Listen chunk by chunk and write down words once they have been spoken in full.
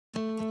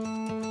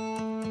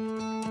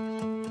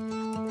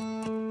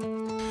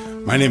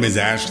My name is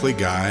Ashley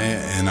Guy,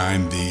 and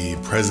I'm the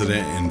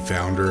president and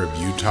founder of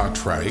Utah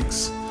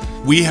Trikes.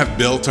 We have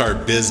built our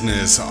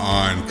business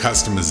on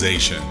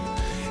customization,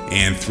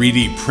 and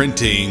 3D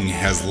printing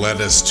has led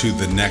us to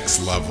the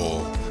next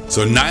level.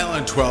 So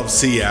Nylon 12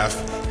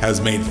 CF has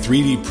made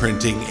 3D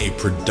printing a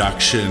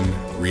production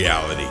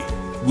reality.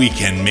 We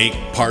can make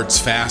parts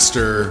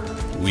faster,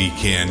 we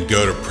can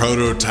go to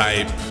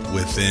prototype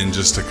within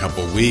just a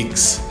couple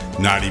weeks.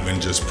 Not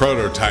even just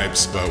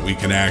prototypes, but we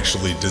can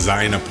actually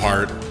design a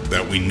part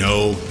that we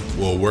know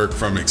will work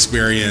from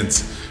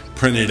experience,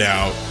 print it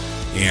out,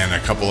 and a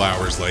couple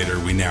hours later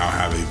we now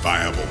have a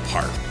viable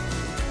part.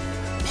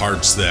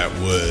 Parts that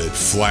would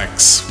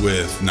flex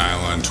with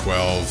Nylon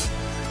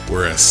 12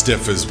 were as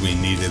stiff as we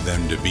needed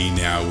them to be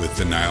now with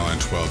the Nylon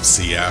 12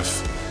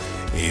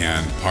 CF,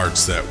 and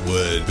parts that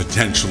would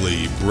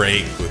potentially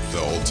break with the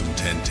Ultim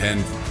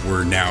 1010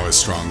 were now as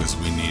strong as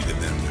we needed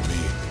them to be.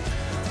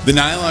 The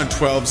Nylon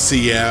 12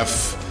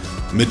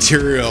 CF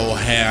material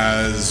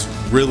has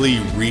really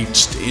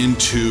reached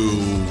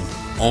into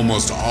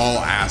almost all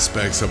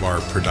aspects of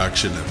our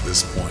production at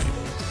this point.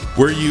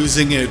 We're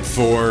using it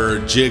for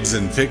jigs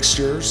and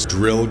fixtures,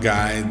 drill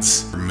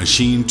guides,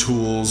 machine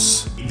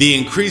tools. The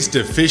increased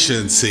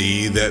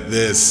efficiency that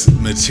this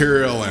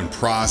material and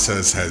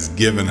process has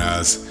given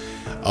us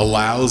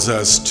allows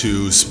us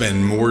to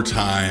spend more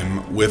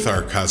time with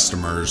our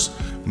customers,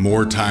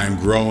 more time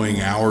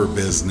growing our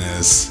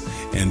business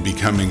and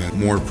becoming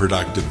more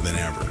productive than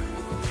ever.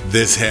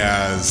 This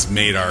has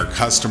made our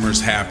customers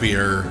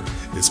happier,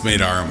 it's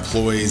made our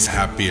employees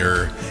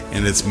happier,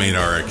 and it's made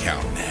our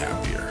accountant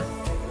happier.